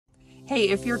Hey,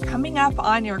 if you're coming up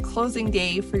on your closing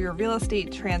day for your real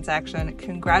estate transaction,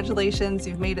 congratulations.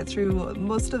 You've made it through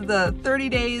most of the 30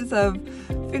 days of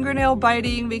fingernail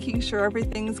biting, making sure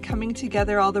everything's coming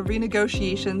together, all the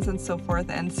renegotiations and so forth.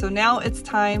 And so now it's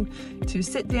time to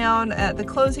sit down at the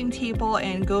closing table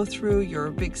and go through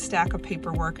your big stack of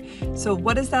paperwork. So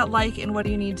what is that like and what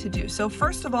do you need to do? So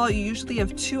first of all, you usually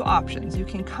have two options. You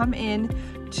can come in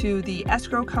to the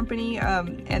escrow company,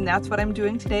 and that's what I'm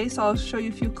doing today. So I'll show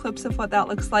you a few clips of what that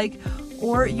looks like,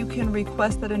 or you can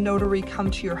request that a notary come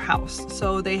to your house.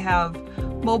 So they have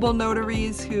mobile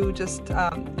notaries who just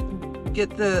get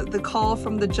the call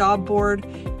from the job board,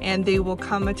 and they will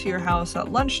come to your house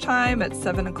at lunchtime, at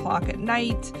 7 o'clock at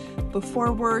night,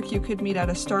 before work. You could meet at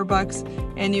a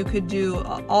Starbucks, and you could do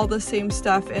all the same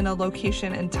stuff in a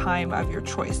location and time of your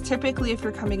choice. Typically, if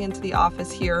you're coming into the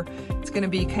office here, it's going to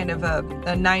be kind of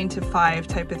a 9 to 5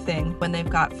 type of thing when they've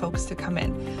got folks to come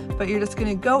in. But you're just going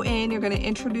to go in, you're going to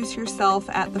introduce yourself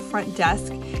at the front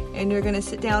desk, and you're going to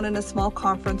sit down in a small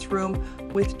conference room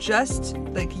with just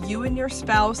like you and your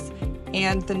spouse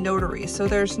and the notary. So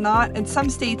there's not, in some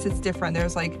states it's different.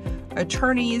 There's like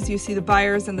attorneys, you see the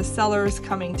buyers and the sellers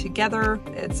coming together.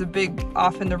 It's a big,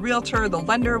 often the realtor, the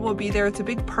lender will be there. It's a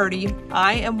big party.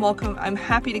 I am welcome. I'm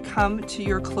happy to come to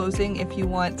your closing if you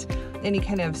want any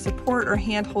kind of support or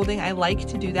hand holding. I like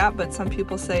to do that, but some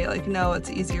people say like, no, it's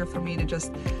easier for me to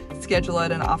just schedule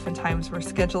it, and oftentimes we're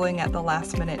scheduling at the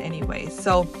last minute anyway.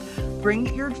 So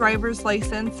bring your driver's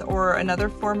license or another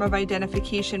form of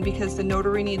identification, because the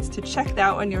notary needs to check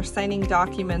that when you're signing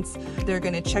documents. They're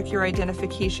going to check your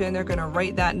identification. They're going to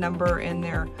write that number in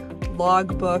their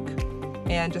logbook,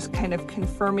 and just kind of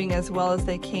confirming as well as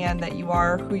they can that you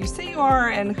are who you say you are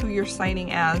and who you're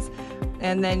signing as.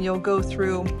 And then you'll go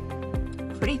through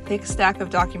pretty thick stack of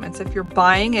documents. If you're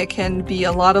buying, it can be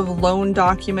a lot of loan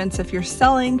documents. If you're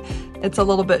selling, it's a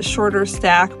little bit shorter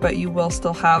stack, but you will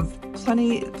still have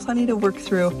plenty to work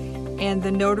through. And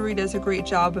the notary does a great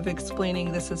job of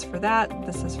explaining this is for that,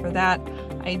 this is for that.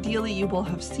 Ideally, you will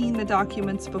have seen the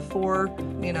documents before.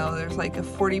 You know, there's like a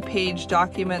 40-page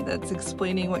document that's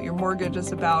explaining what your mortgage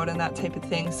is about and that type of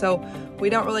thing. So we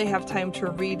don't really have time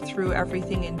to read through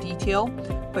everything in detail,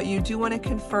 but you do want to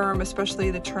confirm,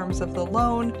 especially the terms of the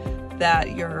loan,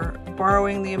 that you're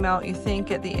borrowing the amount you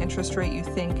think at the interest rate you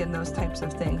think, and those types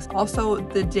of things. Also,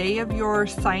 the day of your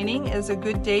signing is a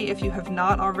good day, if you have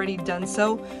not already done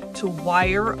so, to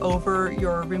wire over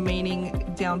your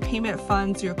remaining down payment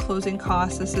funds, your closing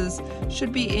costs. This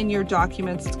should be in your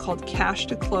documents. It's called cash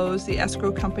to close. The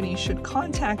escrow company should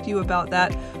contact you about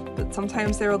that, but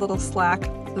sometimes they're a little slack.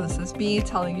 So this is me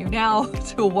telling you now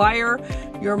to wire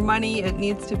your money. It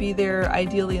needs to be there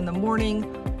ideally in the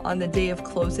morning on the day of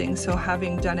closing. So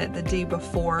having done it the day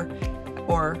before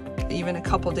or even a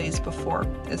couple days before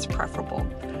is preferable.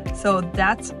 So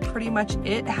that's pretty much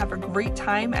it. Have a great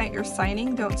time at your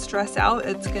signing. Don't stress out.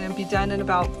 It's going to be done in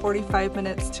about 45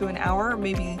 minutes to an hour,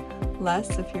 maybe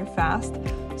less if you're fast.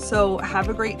 So have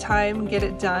a great time, get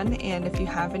it done, and if you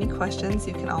have any questions,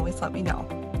 you can always let me know.